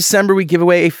 And every December we give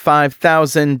away a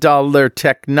 $5,000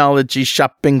 technology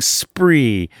shopping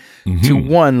spree to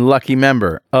one lucky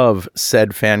member of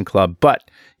said fan club.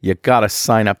 But you gotta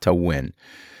sign up to win.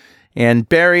 And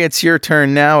Barry, it's your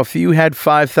turn now. If you had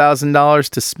 $5,000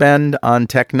 to spend on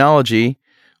technology,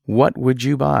 what would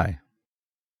you buy?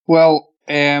 Well,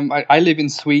 I live in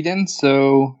Sweden,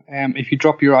 so if you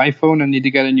drop your iPhone and need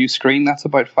to get a new screen, that's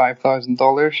about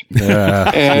 $5,000.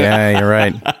 Yeah, you're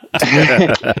right.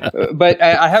 But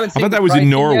I haven't seen. I thought that was in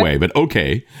Norway, but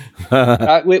okay.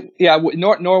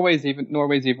 Norway's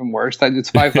even worse.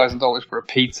 It's $5,000 for a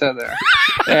pizza there.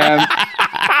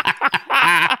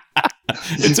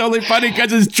 It's only funny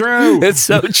because it's true. It's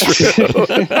so true.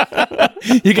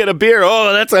 You get a beer,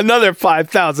 oh, that's another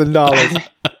 $5,000.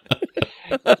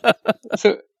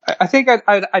 So I think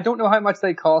I don't know how much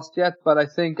they cost yet, but I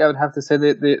think I would have to say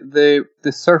the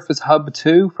Surface Hub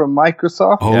 2 from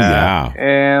Microsoft. Oh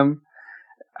yeah.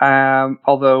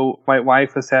 Although my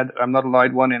wife has said I'm not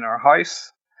allowed one in our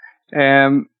house.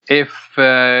 If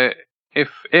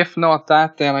not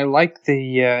that, then I like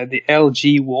the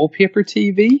LG wallpaper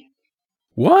TV.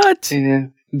 What?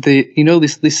 It's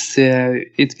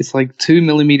like 2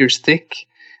 millimeters thick.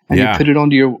 And you put it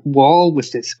onto your wall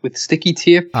with sticky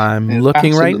tape. I'm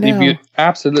looking right now.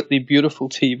 Absolutely beautiful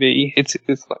TV. It's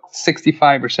like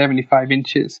 65 or 75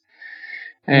 inches.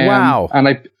 Wow!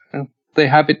 And they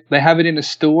have it in a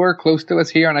store close to us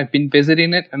here, and I've been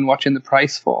visiting it and watching the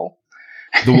price fall.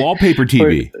 The wallpaper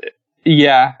TV.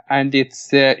 Yeah, and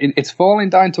it's falling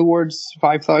down towards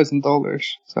 $5,000.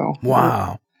 So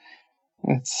wow,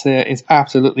 it's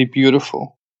absolutely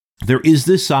beautiful. There is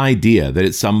this idea that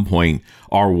at some point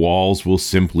our walls will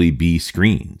simply be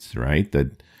screens, right?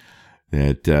 That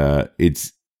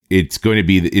it's going to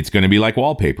be like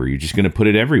wallpaper. You're just going to put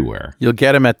it everywhere. You'll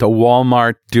get them at the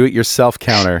Walmart do-it-yourself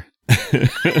counter.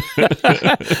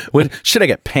 Should I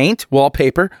get paint,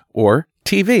 wallpaper, or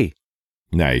TV?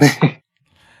 Nice.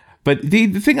 But the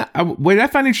thing, what I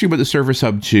find interesting about the Surface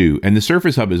Hub 2 and the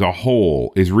Surface Hub as a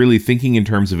whole is really thinking in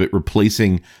terms of it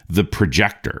replacing the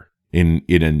projector in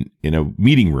a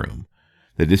meeting room.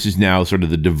 That this is now sort of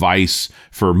the device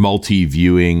for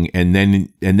multi-viewing, and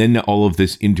then all of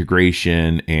this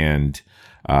integration and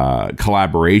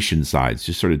collaboration sides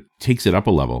just sort of takes it up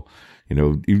a level.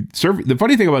 The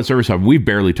funny thing about Surface Hub, we've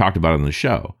barely talked about it on the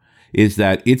show, is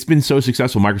that it's been so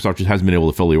successful, Microsoft just hasn't been able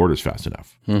to fill the orders fast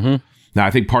enough. Mm-hmm. Now,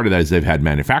 I think part of that is they've had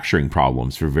manufacturing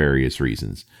problems for various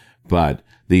reasons, but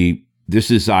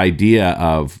this idea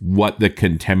of what the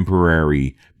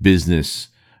contemporary business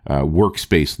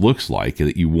workspace looks like,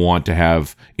 that you want to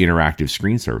have interactive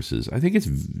screen services. I think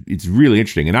it's really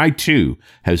interesting. And I too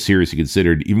have seriously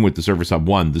considered, even with the Surface Hub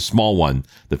 1, the small one,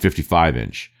 the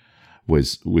 55-inch,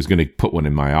 was going to put one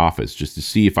in my office just to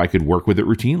see if I could work with it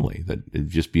routinely, that it'd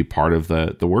just be part of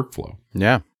the workflow.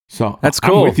 Yeah. So that's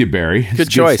cool. I'm with you, Barry. Good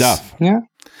choice. Stuff. Yeah.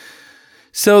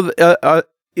 So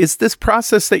is this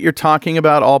process that you're talking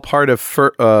about all part of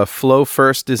Flow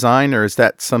First design, or is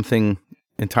that something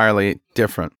entirely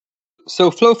different?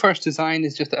 So Flow First design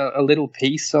is just a little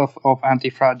piece of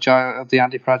the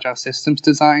anti-fragile systems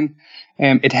design.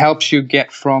 It helps you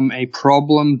get from a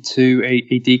problem to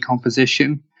a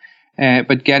decomposition.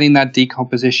 But getting that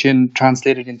decomposition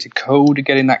translated into code,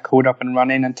 getting that code up and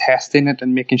running and testing it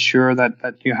and making sure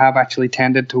that you have actually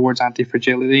tended towards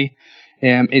anti-fragility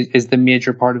is the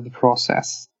major part of the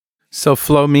process. So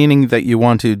flow meaning that you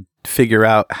want to figure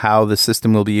out how the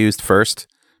system will be used first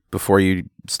before you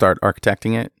start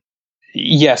architecting it?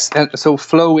 Yes. So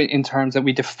flow in terms that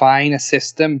we define a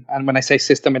system. And when I say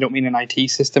system, I don't mean an IT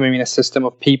system. I mean a system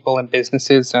of people and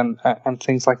businesses and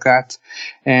things like that.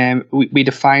 We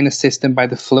define a system by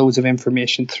the flows of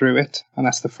information through it. And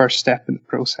that's the first step in the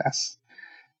process.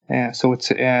 So it's,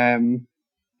 and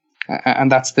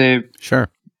that's the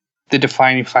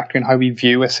defining factor in how we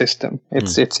view a system.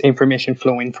 It's information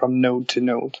flowing from node to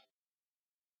node.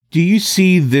 Do you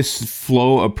see this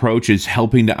flow approach as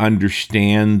helping to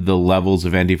understand the levels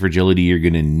of anti-fragility you're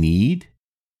going to need?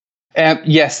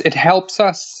 Yes, it helps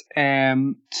us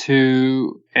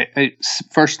to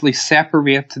firstly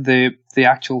separate the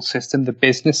actual system, the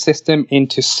business system,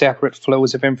 into separate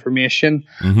flows of information,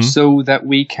 so that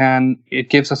it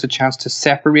gives us a chance to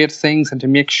separate things and to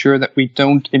make sure that we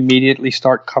don't immediately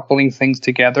start coupling things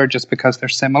together just because they're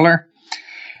similar.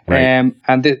 Right.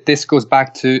 And this goes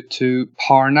back to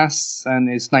Parnas and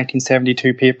his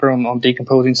 1972 paper on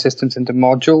decomposing systems into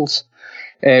modules,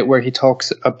 where he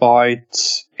talks about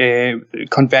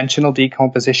conventional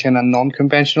decomposition and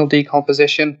non-conventional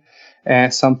decomposition,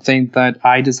 something that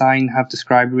iDesign have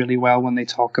described really well when they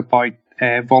talk about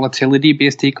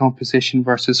volatility-based decomposition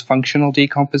versus functional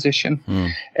decomposition.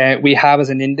 We have as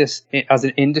an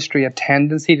industry a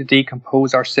tendency to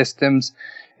decompose our systems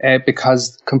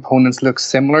because components look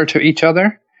similar to each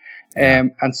other,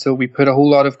 and so we put a whole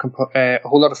lot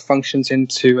of functions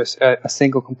into a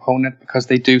single component because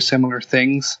they do similar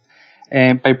things.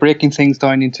 By breaking things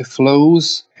down into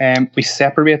flows, we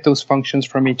separate those functions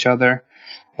from each other,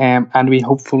 and we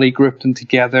hopefully group them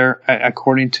together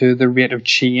according to the rate of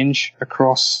change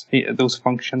across those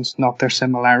functions, not their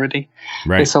similarity.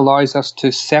 Right. This allows us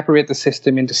to separate the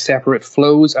system into separate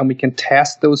flows, and we can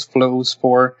test those flows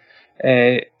for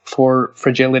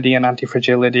fragility and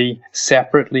anti-fragility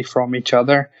separately from each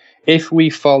other. If we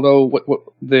follow what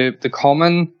the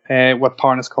common, what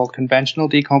Parnas called conventional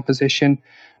decomposition,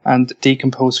 and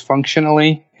decompose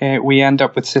functionally, we end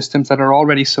up with systems that are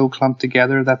already so clumped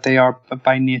together that they are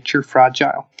by nature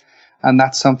fragile. And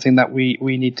that's something that we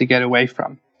need to get away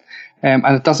from. And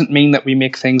it doesn't mean that we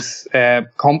make things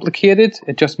complicated.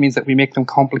 It just means that we make them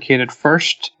complicated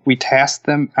first, we test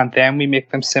them, and then we make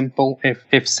them simple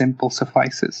if simple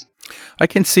suffices. I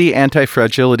can see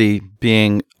anti-fragility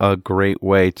being a great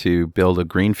way to build a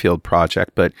greenfield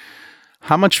project, but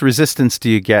how much resistance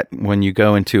do you get when you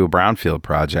go into a brownfield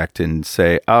project and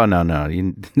say, oh, no,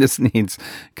 this needs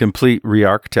complete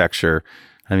re-architecture?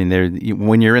 I mean,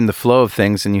 when you're in the flow of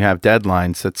things and you have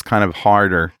deadlines, it's kind of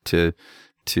harder to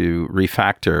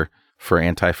refactor for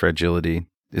anti-fragility,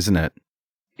 isn't it?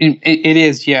 It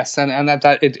is, yes. And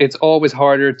it's always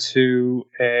harder to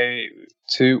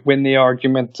win the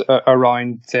argument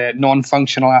around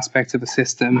non-functional aspects of the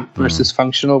system versus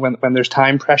functional when there's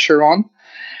time pressure on.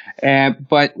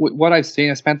 But what I've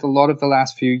seen, I spent a lot of the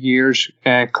last few years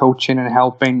coaching and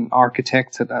helping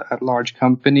architects at large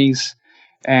companies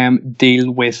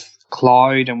deal with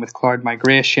cloud and with cloud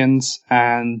migrations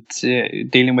and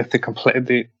dealing with the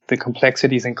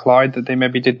complexities in cloud that they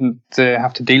maybe didn't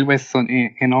have to deal with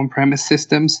in on-premise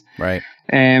systems. Right.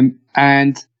 And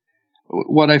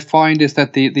what I find is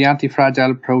that the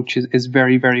anti-fragile approach is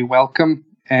very, very welcome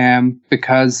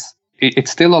because it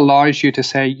still allows you to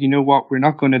say, you know what, we're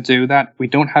not going to do that. We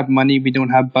don't have money. We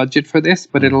don't have budget for this,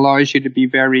 but it allows you to be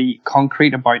very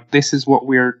concrete about this is what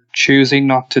we're choosing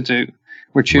not to do.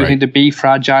 We're choosing to be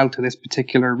fragile to this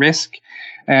particular risk.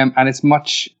 And it's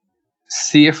much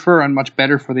safer and much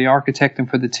better for the architect and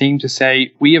for the team to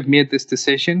say, we have made this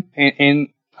decision in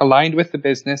aligned with the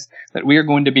business that we are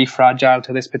going to be fragile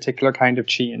to this particular kind of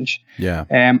change. Yeah.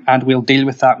 And we'll deal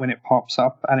with that when it pops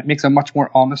up. And it makes a much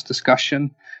more honest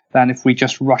discussion than if we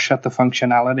just rush at the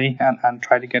functionality and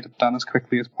try to get it done as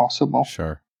quickly as possible.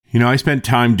 Sure. You know, I spent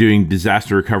time doing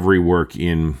disaster recovery work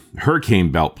in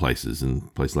hurricane belt places, in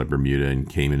places like Bermuda and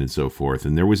Cayman and so forth.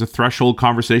 And there was a threshold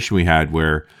conversation we had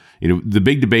where, you know, the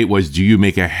big debate was, do you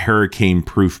make a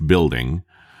hurricane-proof building?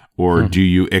 Or do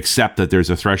you accept that there's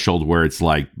a threshold where it's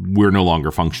like, we're no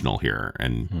longer functional here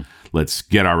and let's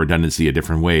get our redundancy a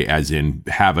different way, as in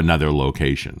have another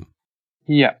location?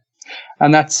 Yeah.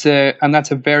 And that's a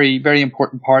very, very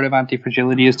important part of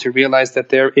anti-fragility, is to realize that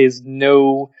there is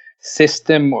no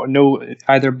system or no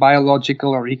either biological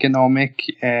or economic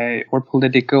or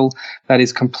political that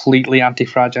is completely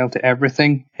anti-fragile to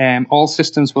everything. All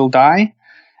systems will die.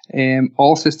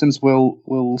 All systems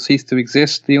will cease to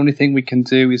exist. The only thing we can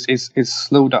do is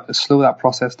slow that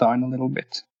process down a little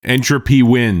bit. Entropy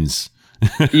wins.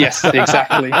 Yes,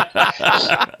 exactly.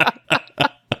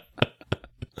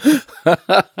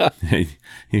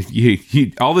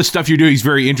 All this stuff you're doing is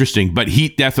very interesting, but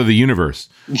heat death of the universe.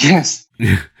 Yes.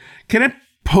 Can I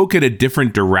poke at a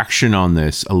different direction on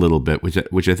this a little bit,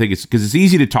 which I think is because it's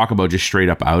easy to talk about just straight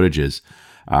up outages,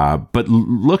 but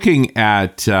looking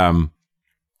at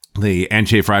the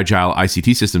anti-fragile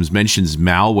ICT systems mentions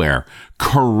malware.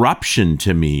 Corruption,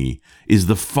 to me, is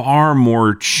the far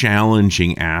more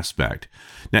challenging aspect.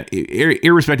 Now,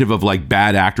 irrespective of like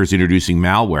bad actors introducing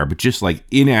malware, but just like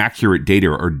inaccurate data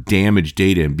or damaged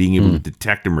data and being able to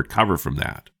detect and recover from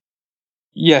that.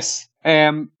 Yes,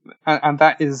 and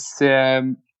that is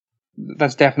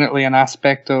that's definitely an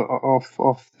aspect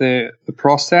of the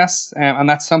process, and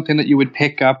that's something that you would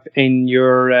pick up in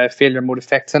your failure mode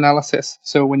effects analysis.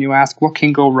 So when you ask what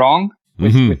can go wrong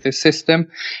with the system,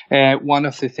 one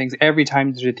of the things, every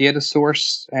time there's a data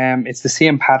source, it's the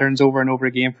same patterns over and over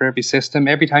again for every system.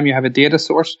 Every time you have a data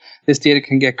source, this data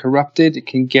can get corrupted, it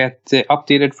can get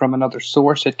updated from another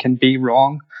source, it can be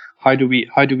wrong. How do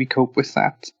we cope with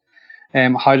that?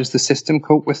 How does the system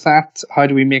cope with that? How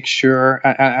do we make sure?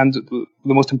 And the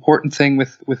most important thing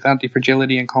with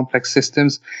anti-fragility and complex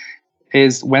systems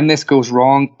is when this goes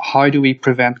wrong, how do we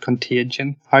prevent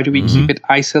contagion? How do we keep it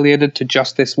isolated to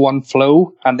just this one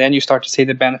flow? And then you start to see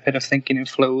the benefit of thinking in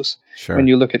flows. Sure. When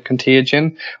you look at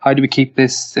contagion. How do we keep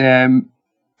this?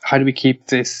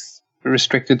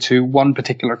 Restricted to one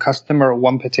particular customer or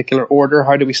one particular order?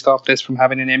 How do we stop this from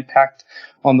having an impact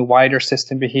on the wider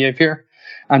system behavior?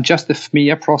 And just the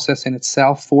FMEA process in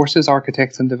itself forces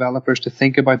architects and developers to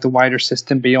think about the wider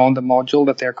system beyond the module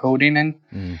that they're coding in.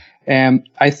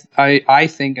 I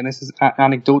think, and this is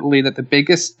anecdotally, that the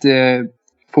biggest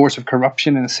force of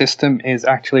corruption in a system is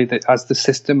actually that as the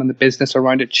system and the business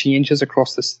around it changes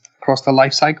across the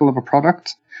life cycle of a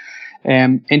product,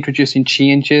 introducing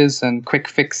changes and quick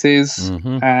fixes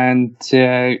and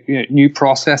new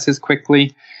processes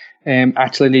quickly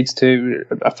actually leads to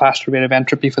a faster rate of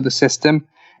entropy for the system.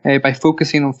 By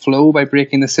focusing on flow, by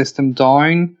breaking the system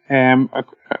down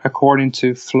according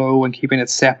to flow and keeping it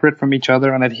separate from each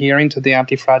other and adhering to the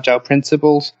anti-fragile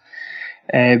principles,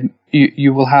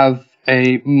 you will have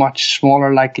a much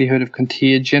smaller likelihood of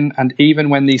contagion. And even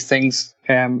when these things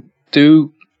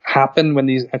do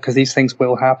happen, because these things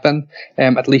will happen,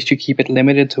 at least you keep it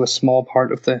limited to a small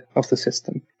part of the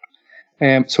system.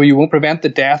 So you won't prevent the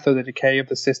death or the decay of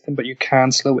the system, but you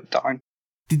can slow it down.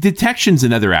 Detection's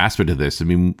another aspect of this. I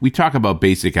mean, we talk about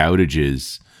basic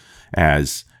outages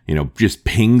as, just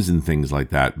pings and things like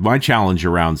that. My challenge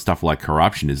around stuff like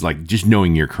corruption is like just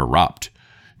knowing you're corrupt.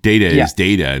 Data is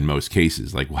data in most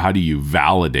cases. Like, how do you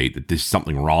validate that there's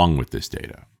something wrong with this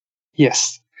data?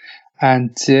 Yes.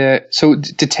 And so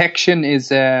detection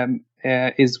is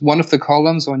one of the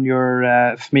columns on your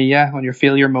FMEA, on your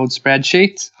failure mode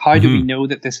spreadsheet. How do we know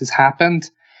that this has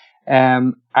happened?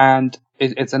 And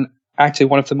it's actually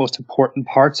one of the most important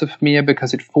parts of FMEA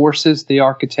because it forces the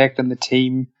architect and the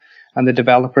team and the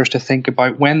developers to think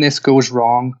about when this goes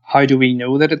wrong, how do we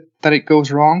know that it goes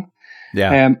wrong?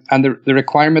 Yeah. And the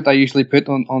requirement I usually put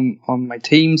on my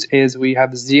teams is we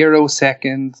have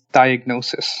 0-second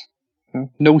diagnosis.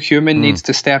 No human needs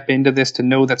to step into this to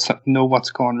know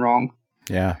what's gone wrong.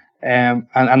 Yeah. And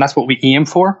that's what we aim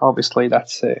for. Obviously,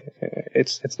 that's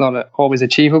it's not always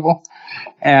achievable.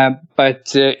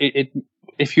 But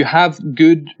if you have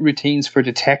good routines for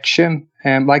detection,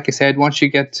 like I said, once you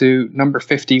get to number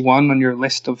 51 on your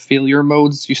list of failure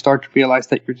modes, you start to realize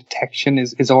that your detection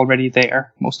is already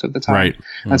there most of the time. Right.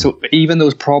 And so even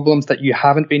those problems that you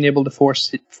haven't been able to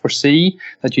foresee,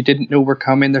 that you didn't know were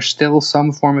coming, there's still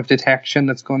some form of detection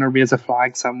that's going to raise a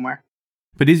flag somewhere.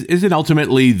 But is it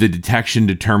ultimately the detection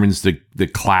determines the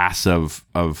class of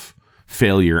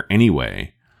failure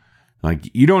anyway? Like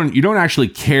you don't actually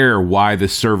care why the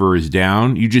server is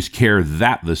down. You just care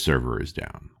that the server is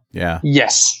down. Yeah.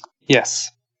 Yes,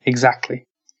 exactly.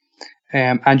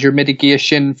 And your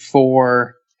mitigation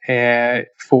for a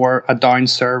down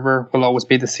server will always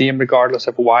be the same, regardless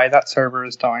of why that server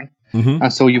is down.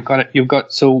 And so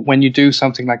so when you do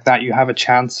something like that, you have a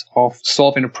chance of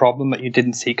solving a problem that you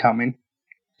didn't see coming.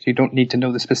 So you don't need to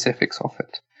know the specifics of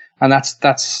it. And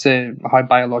that's how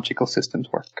biological systems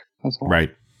work as well.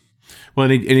 Right. Well,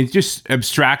 and it just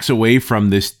abstracts away from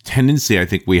this tendency I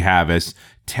think we have as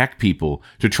tech people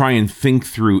to try and think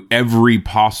through every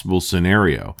possible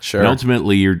scenario. Sure. And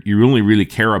ultimately, you only really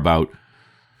care about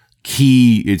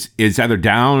key. It's either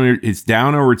down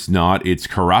or it's not. It's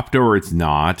corrupt or it's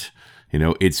not.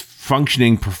 It's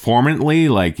functioning performantly,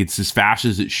 like it's as fast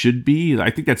as it should be.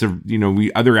 I think that's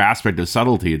other aspect of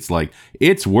subtlety. It's like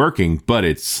it's working, but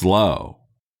it's slow.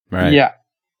 Right. Yeah.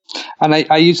 And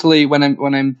I usually, when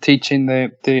I'm teaching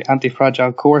the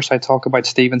anti-fragile course, I talk about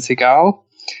Steven Seagal.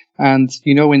 And,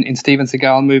 in Steven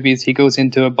Seagal movies, he goes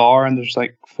into a bar and there's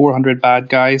like 400 bad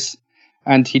guys.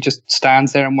 And he just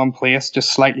stands there in one place,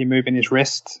 just slightly moving his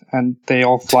wrist. And they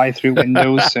all fly through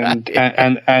windows and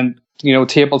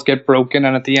tables get broken.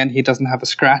 And at the end, he doesn't have a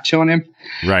scratch on him.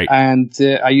 Right. And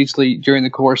I usually, during the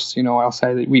course, I'll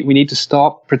say that we need to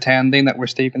stop pretending that we're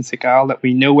Steven Seagal, that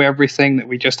we know everything, that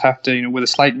we just have to, with a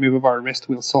slight move of our wrist,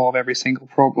 we'll solve every single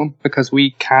problem, because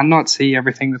we cannot see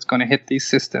everything that's going to hit these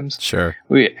systems. Sure.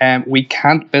 We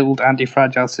can't build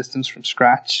anti-fragile systems from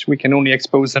scratch. We can only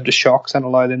expose them to shocks and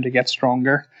allow them to get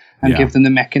stronger and give them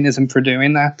the mechanism for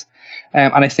doing that.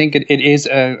 And I think it is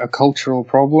a cultural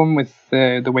problem with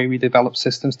the way we develop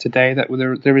systems today, that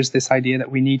there is this idea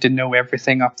that we need to know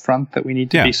everything up front, that we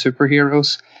need to be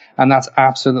superheroes, and that's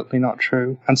absolutely not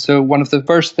true. And so one of the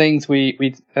first things we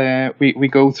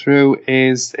go through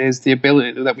is the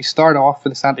ability that we start off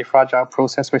with this anti-fragile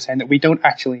process by saying that we don't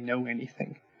actually know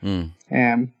anything.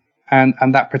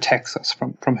 And that protects us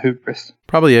from hubris.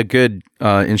 Probably a good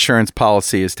insurance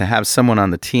policy is to have someone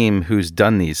on the team who's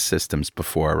done these systems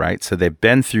before, right? So they've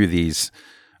been through these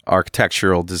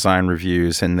architectural design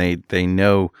reviews, and they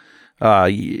know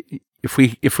if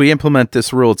we implement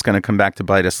this rule, it's going to come back to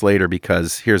bite us later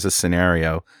because here's a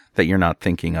scenario that you're not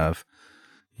thinking of.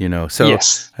 So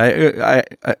yes.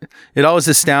 It always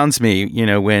astounds me,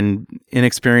 when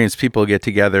inexperienced people get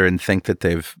together and think that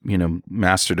they've,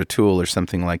 mastered a tool or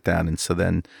something like that. And so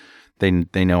then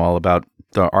they know all about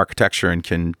the architecture and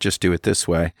can just do it this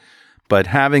way. But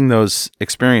having those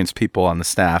experienced people on the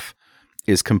staff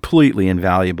is completely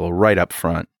invaluable right up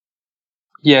front.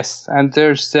 Yes. And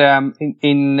there's,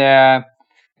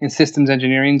 in systems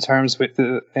engineering terms with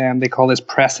the they call this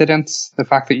precedence, the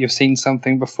fact that you've seen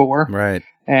something before. Right.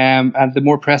 And the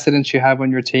more precedence you have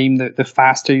on your team, the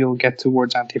faster you'll get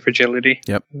towards anti-fragility.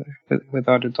 Yep.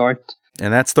 Without a doubt.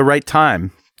 And that's the right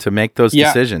time to make those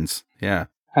decisions. Yeah.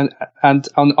 And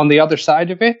on the other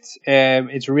side of it,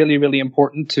 it's really, really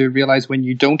important to realize when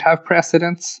you don't have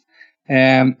precedence,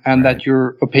 and that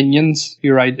your opinions,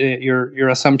 your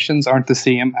assumptions aren't the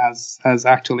same as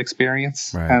actual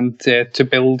experience, and to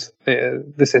build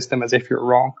the system as if you're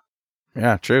wrong.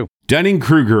 Yeah, true.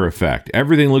 Dunning-Kruger effect.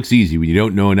 Everything looks easy when you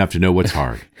don't know enough to know what's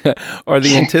hard. Or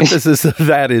the antithesis of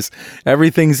that is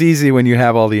everything's easy when you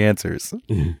have all the answers,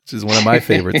 which is one of my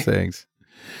favorite things.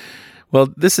 Well,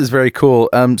 this is very cool.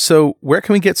 So where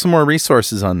can we get some more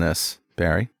resources on this,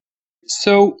 Barry?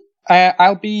 So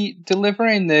I'll be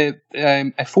delivering a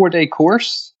 4-day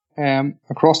course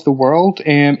across the world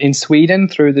in Sweden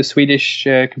through the Swedish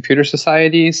Computer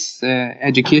Society's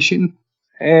education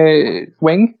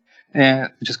wing,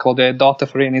 which is called the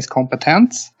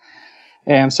Dataföreningskompetens.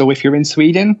 So if you're in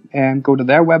Sweden, go to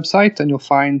their website and you'll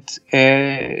find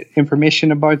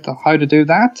information about how to do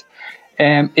that.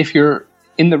 If you're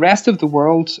in the rest of the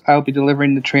world, I'll be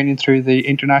delivering the training through the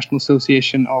International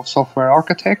Association of Software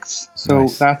Architects. So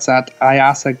that's at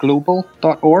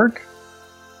iasaglobal.org.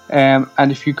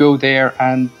 And if you go there,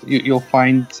 and you'll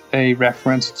find a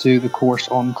reference to the course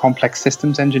on complex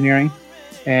systems engineering,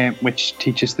 which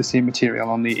teaches the same material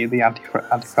on the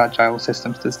anti-fragile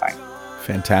systems design.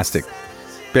 Fantastic.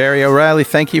 Barry O'Reilly,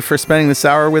 thank you for spending this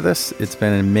hour with us. It's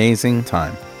been an amazing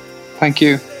time. Thank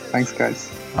you. Thanks, guys.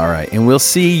 All right, and we'll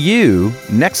see you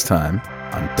next time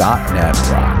on .NET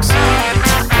Rocks.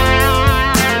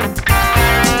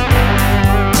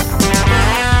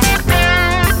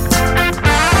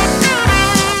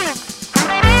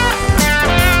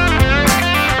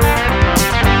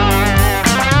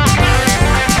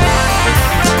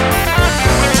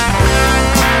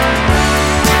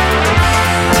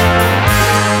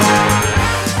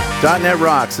 .NET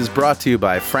Rocks is brought to you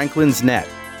by Franklin's Net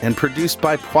and produced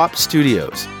by Pwop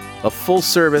Studios, a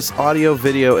full-service audio,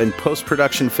 video, and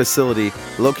post-production facility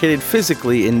located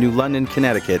physically in New London,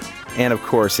 Connecticut, and of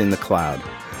course in the cloud.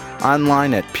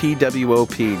 Online at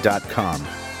pwop.com.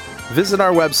 Visit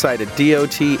our website at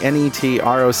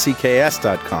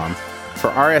dotnetrocks.com for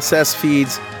RSS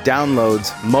feeds,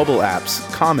 downloads, mobile apps,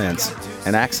 comments,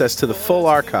 and access to the full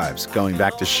archives going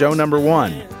back to show number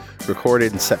 1,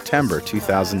 recorded in September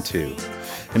 2002.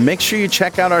 And make sure you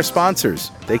check out our sponsors.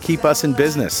 They keep us in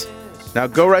business. Now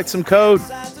go write some code.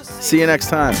 See you next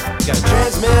time.